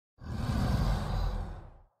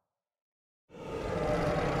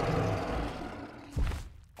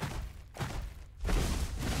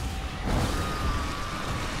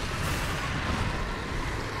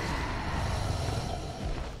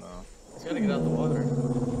to get out the water.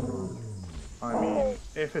 I mean,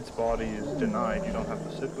 if its body is denied, you don't have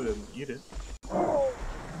to sit with it and eat it.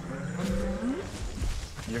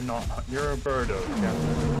 You're a birdo,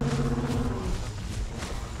 Captain.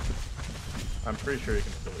 I'm pretty sure you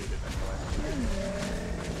can still eat it anyway.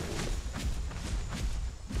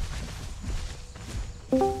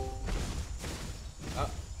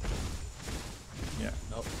 Yeah.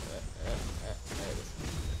 Nope. There it is.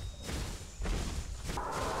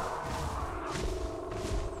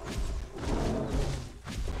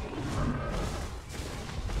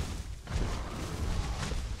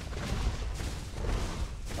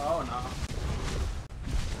 Oh no.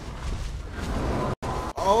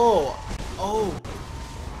 Oh!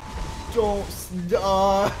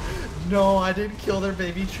 Don't. No, I didn't kill their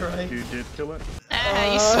baby Trike. You did kill it?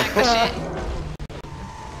 You smacked the shit.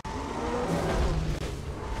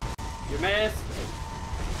 You missed.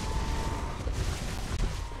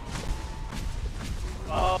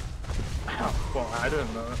 Oh. Well, I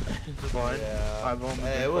didn't know. It's fine. Yeah. I've only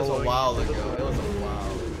Hey, been it was a following while you. ago. It was a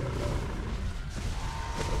while ago.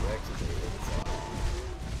 The Rex is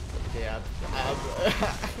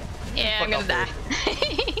Yeah, I'm gonna die.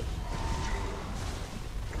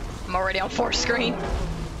 I'm already on 4th screen.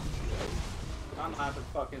 I'm out of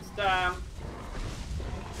fucking stamp.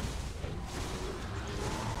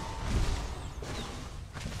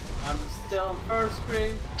 I'm still on 1st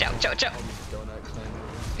screen. Joe.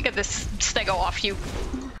 Get this stego off you.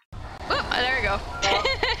 Oh, there we go.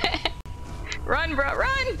 Run, bro,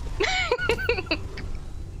 run!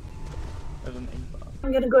 There's an ink bomb.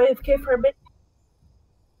 I'm gonna go AFK for a bit.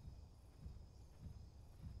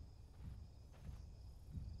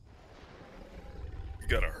 You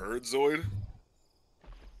got a herd Zoid?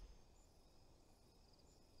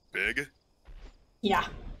 Big? Yeah.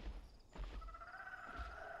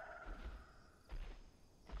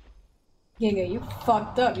 Giga, you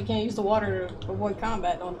fucked up. You can't use the water to avoid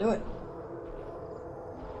combat. Don't do it.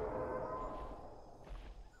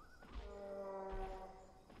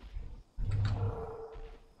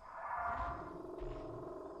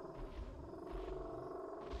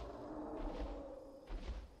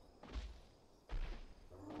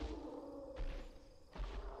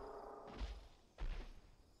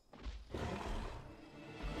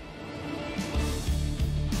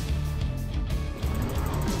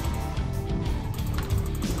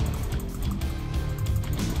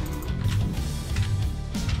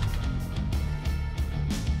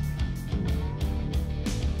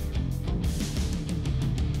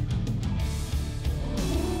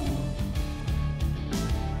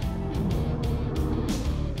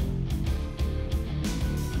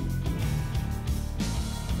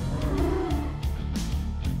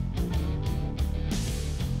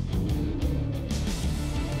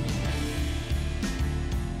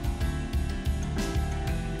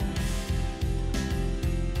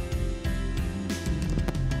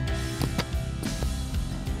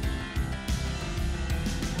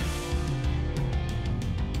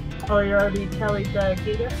 Oh, you already tallied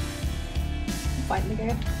Giga? Fighting the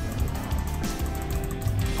guy.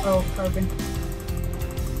 Oh, carbon.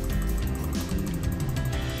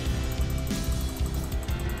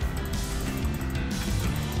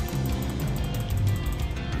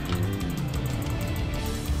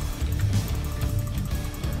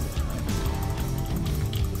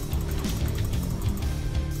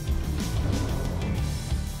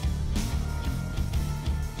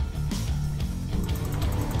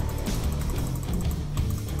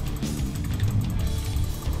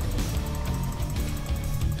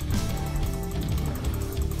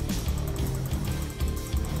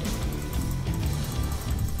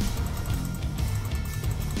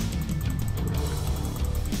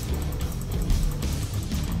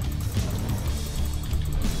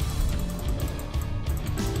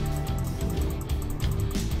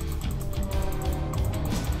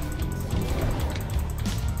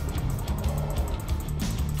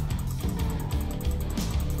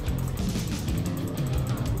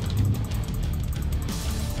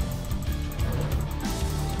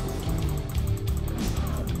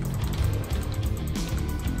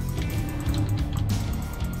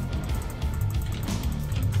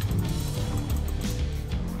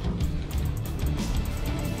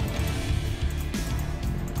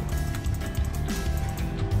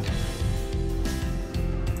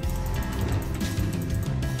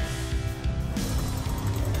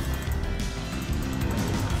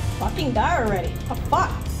 Fucking die already. Oh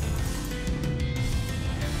fuck.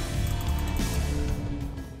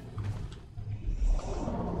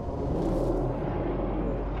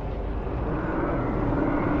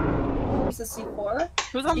 Where's the C4?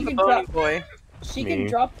 Who's on You the can boning drop- boy? She can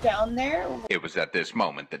drop down there It was at this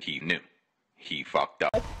moment that he knew. He fucked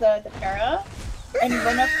up. with the para and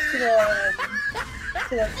run up to the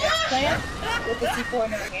next plant with the C4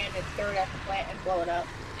 in her hand and throw it at the plant and blow it up.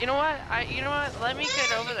 You know what? You know what? Let me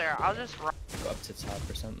get over there. I'll just run. Go up to top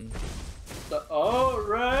or something. Oh,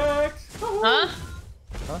 Rex! Huh?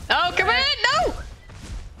 Huh? Oh, come in! No!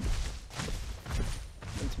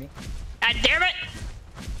 It's me. God damn it!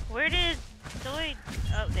 Where did Zoid?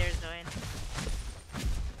 Oh, there's Zoid.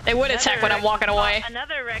 They would attack when I'm walking away.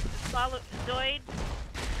 Another Rex is follow Zoid.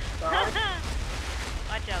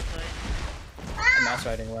 Watch out, Zoid. I'm mouse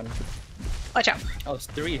riding one. Watch out. Oh, it's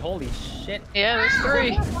 3. Holy shit. Yeah, there's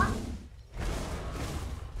 3.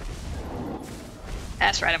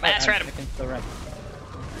 Ass right him, ass right him. I can still run.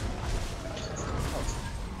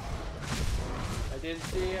 I didn't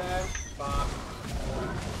see him. Fuck.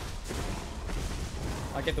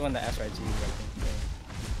 I'll get the one that ass rides you, I think.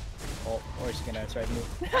 Or she can ass ride me.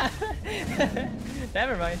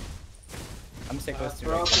 Never mind. I'm stay close to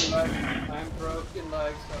broken leg. I'm broken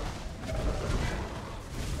leg, so.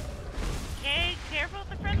 Okay, careful with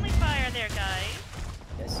the friendly fire there, guys.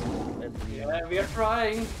 Yes, they're bleeding. Yeah, we are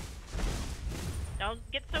trying. Don't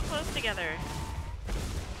get so close together.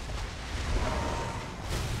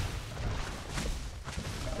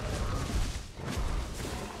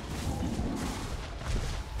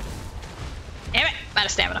 Damn it! I'm out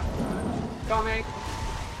of stamina. Coming.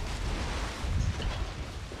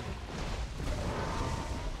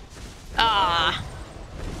 Ah.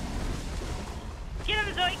 Get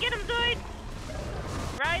him, Zoid! Get him, Zoid!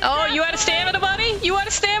 Rise Oh, up, you out of stamina, buddy? You out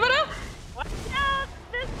of stamina? Watch out,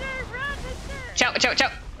 mister! Run, mister! Chow, chow,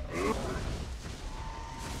 chow.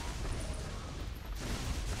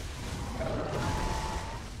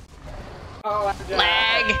 Oh, I'm dead.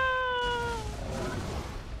 Lag.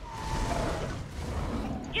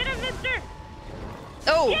 Get him, mister!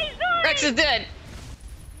 Oh, Yay, Zoid! Rex is dead.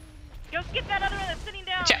 Go get that other one that's sitting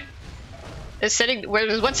down. Chow. There's sitting. Where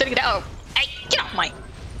there's one sitting down. Oh, hey, get off my.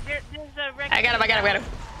 There's a Rex. I got him. I got him. I got him.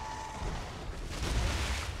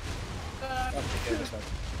 Okay, this one.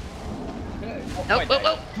 Oh, oh,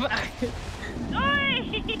 oh. Zoid!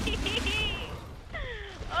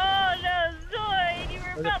 Oh no, Zoid! You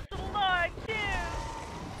were about to log too!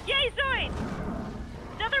 Yay, Zoid!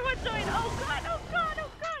 Another one, Zoid! Oh god, oh god,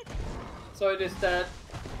 oh god! Zoid is dead.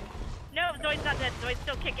 No, Zoid's not dead. Zoid's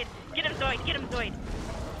still kicking. Get him, Zoid! Get him, Zoid!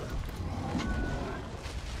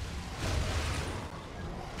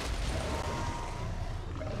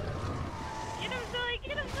 Get him, Zoid!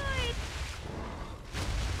 Get him, Zoid!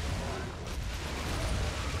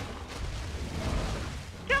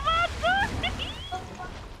 Come on, Zoid!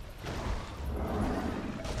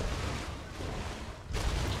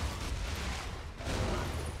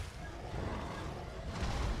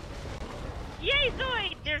 Yay,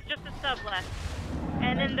 Zoid! There's just a sub left.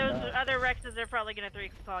 And then those other Rexes are probably gonna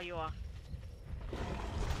 3-call you off.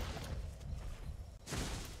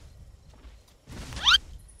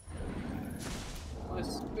 My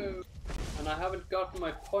spoon. And I haven't gotten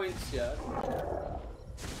my points yet.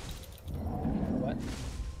 What?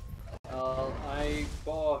 I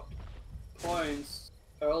bought points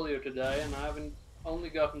earlier today and I haven't only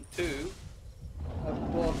gotten 2.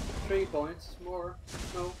 I've bought 3 points more.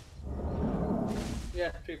 No.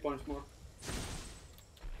 Yeah, 3 points more.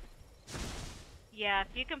 Yeah,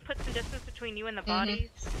 if you can put some distance between you and the bodies,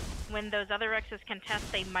 when those other Rexes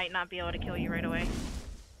contest, they might not be able to kill you right away.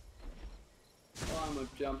 Well, I'm gonna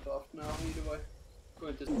jump off now either way.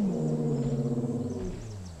 Going to...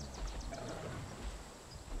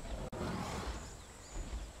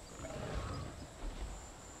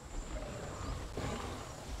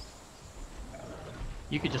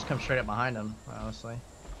 You could just come straight up behind him, honestly.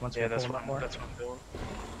 Once Yeah, we that's pull what him up more. that's what I'm doing.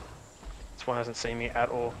 This one hasn't seen me at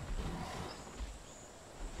all.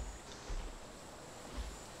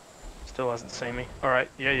 Still hasn't seen me. Alright,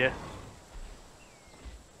 yeah.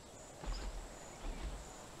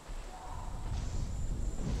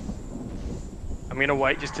 I'm gonna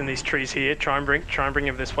wait just in these trees here, try and bring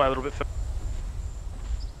him this way a little bit further.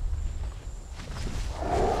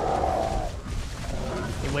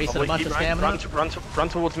 He wasted a bunch of stamina. Run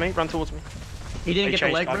towards me, He didn't get the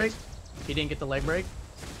leg targets. break. He didn't get the leg break.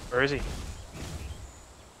 Where is he?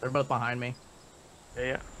 They're both behind me.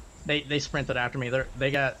 Yeah. They sprinted after me.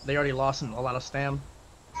 They already lost a lot of stam.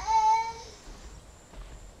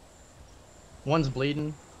 One's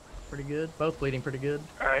bleeding pretty good. Both bleeding pretty good.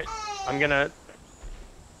 Alright, I'm gonna...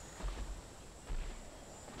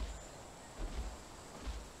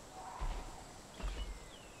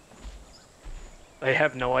 They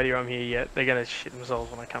have no idea I'm here yet. They're gonna shit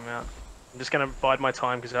themselves when I come out. I'm just gonna bide my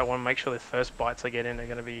time because I want to make sure the first bites I get in are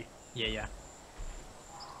gonna be. Yeah.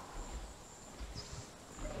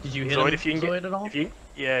 Did you hit Zoid, him, if you can Zoid get, at all? if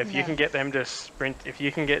you can get them to sprint, if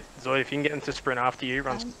you can get Zoid, if you can get them to sprint after you,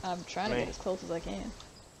 run. I'm trying to get as close as I can.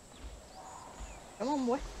 Come on,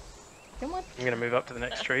 boy. Come on. I'm gonna move up to the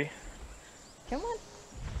next tree. Come on.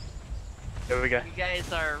 There we go. You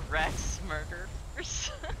guys are Rex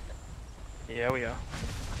murderers. Yeah, we are.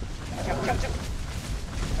 Jump, jump, jump.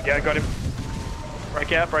 Yeah, I got him.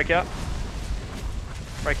 Break out, break out.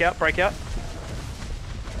 Break out, break out.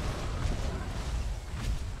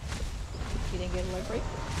 You didn't get a leg break?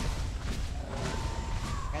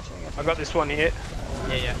 Gotcha, I got this one here.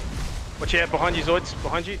 Yeah. Watch out, behind you, Zoids,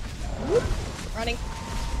 behind you. Whoop. Running.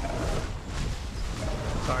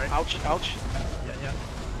 Sorry. Ouch, ouch. Yeah.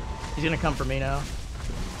 He's gonna come for me now.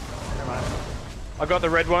 Never mind. I got the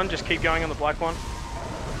red one, just keep going on the black one.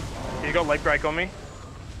 You got leg break on me.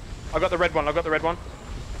 I got the red one,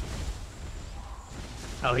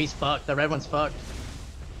 Oh, he's fucked. The red one's fucked.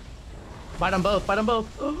 Bite them both,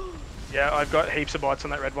 Yeah, I've got heaps of bites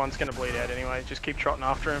on that red one. It's gonna bleed out anyway. Just keep trotting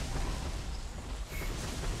after him.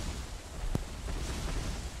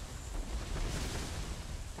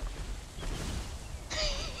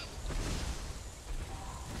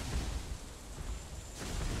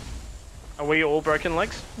 Are we all broken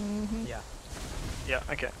legs? Mm-hmm. Yeah. Yeah,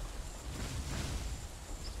 okay.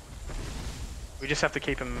 We just have to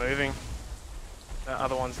keep him moving. The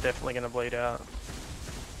other one's definitely gonna bleed out.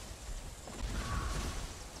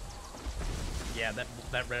 Yeah,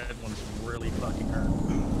 that red one's really fucking hurt.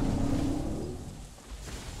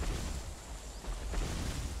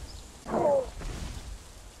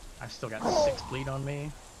 I've still got 6 bleed on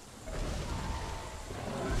me.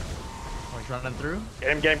 Oh, he's running through?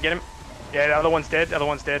 Get him. Yeah, the other one's dead,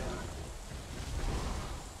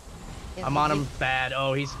 I'm on him bad.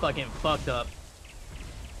 Oh, he's fucking fucked up.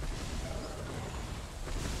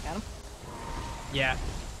 Got him? Yeah.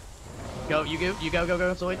 Go, you go,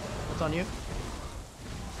 Zoid. What's on you?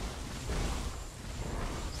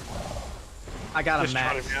 I got Just him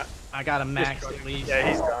trot max. him out. I got him max at least. Yeah,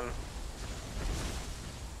 he's done.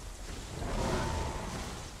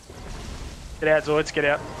 Get out, Zoids, get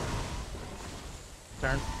out.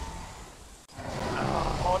 Turn.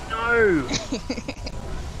 Oh no!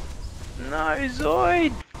 No,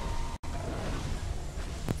 Zoid!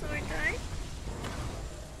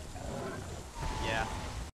 Yeah.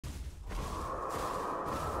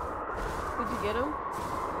 Did you get him?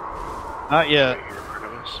 Not yet.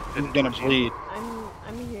 He's gonna bleed.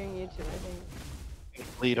 I'm hearing you too, I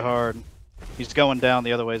think. Bleed hard. He's going down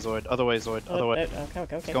the other way, Zoid. Other way, Zoid. Other way.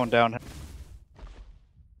 Okay. He's going down.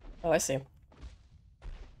 Oh, I see him.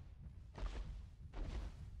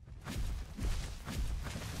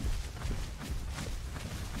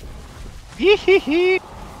 Hee hee hee!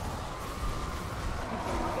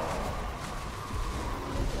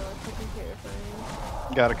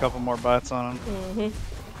 Got a couple more bites on him. Mm-hmm.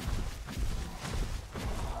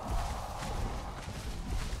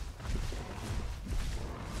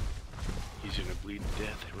 He's gonna bleed to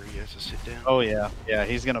death where he has to sit down. Oh yeah. Yeah,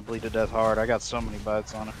 he's gonna bleed to death hard. I got so many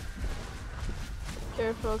bites on him.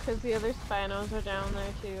 Careful, because the other Spinos are down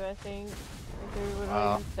there too, I think. Like they were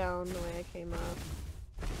literally down the way I came up.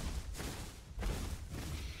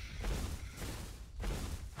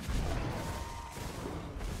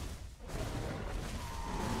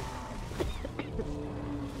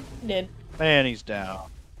 Did. Man, he's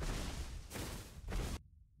down.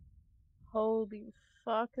 Holy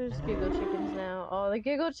fuck, there's giggle chickens now. Oh, the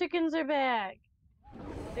giggle chickens are back!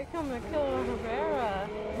 They're coming to kill Rivera.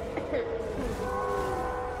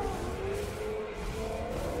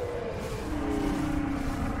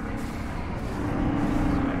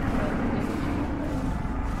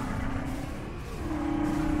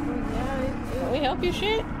 Can we help you,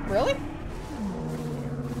 shit? Really?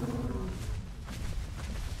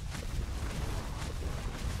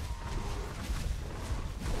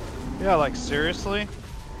 Yeah, like seriously?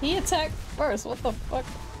 He attacked first. What the fuck?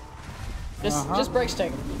 Just break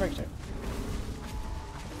stick. Just break stick.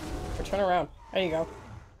 Or turn around. There you go.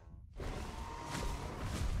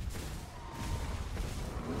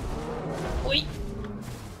 Wait.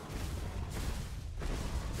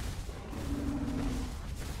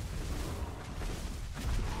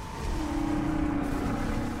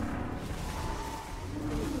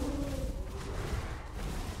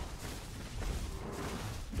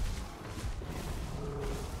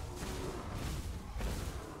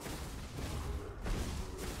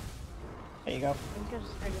 There you go. I'm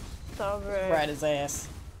just trying to solve it. Right his ass.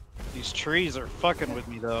 These trees are fucking with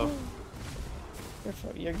me though.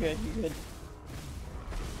 You're good. You're good.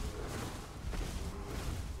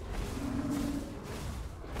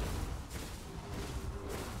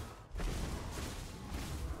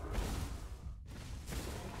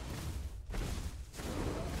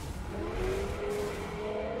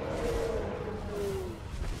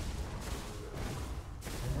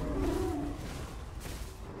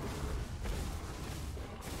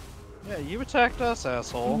 Yeah, you attacked us,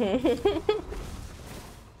 asshole. You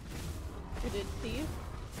did, Steve?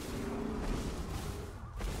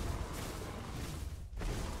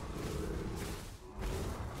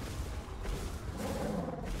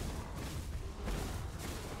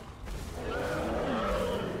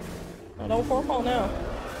 Oh, don't forefall now.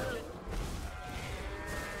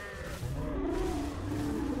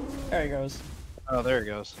 There he goes. Oh, there he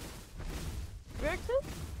goes. Rexes?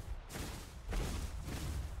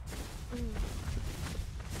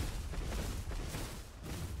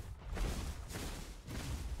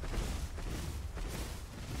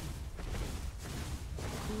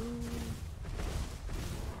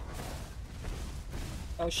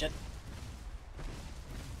 Oh shit.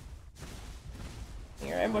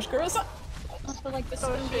 Here, ambush girls up. I feel like this is Oh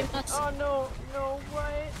gonna be a shit. mess. Oh no, no,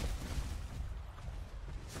 what?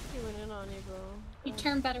 He went in on you, bro. You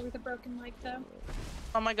turn better with a broken leg, though.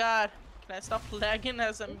 Oh my god. Can I stop lagging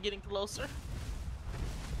as I'm getting closer?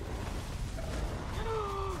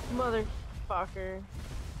 Motherfucker.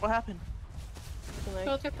 What happened?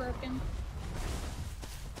 Both are broken.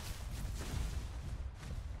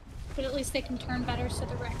 But at least they can turn better so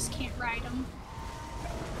the Rex can't ride them.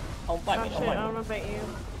 Don't bite me, shit, don't bite I me. don't know about you.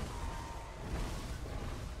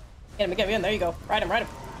 Get him, there you go. Ride him, ride him.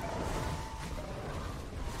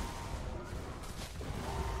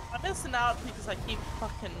 I'm missing out because I keep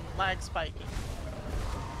fucking lag spiking.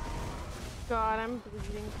 God, I'm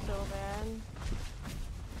bleeding so bad.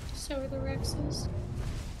 So are the Rexes.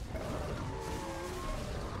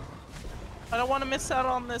 I don't want to miss out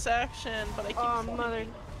on this action, but I keep falling.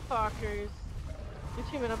 Motherfuckers. You're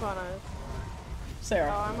teaming up on us.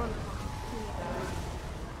 Sarah. Oh, I'm on.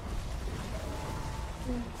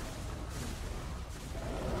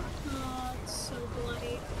 Oh, it's so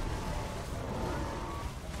bloody.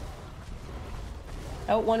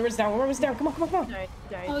 Oh, one was down, one was down. Come on, come on, come on.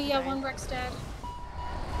 Oh yeah, one Rex dead.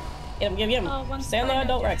 Get him. Oh, one's Stay on the Carno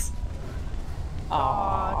adult dead. Rex.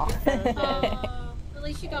 Aww. At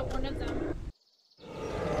least you got one of them.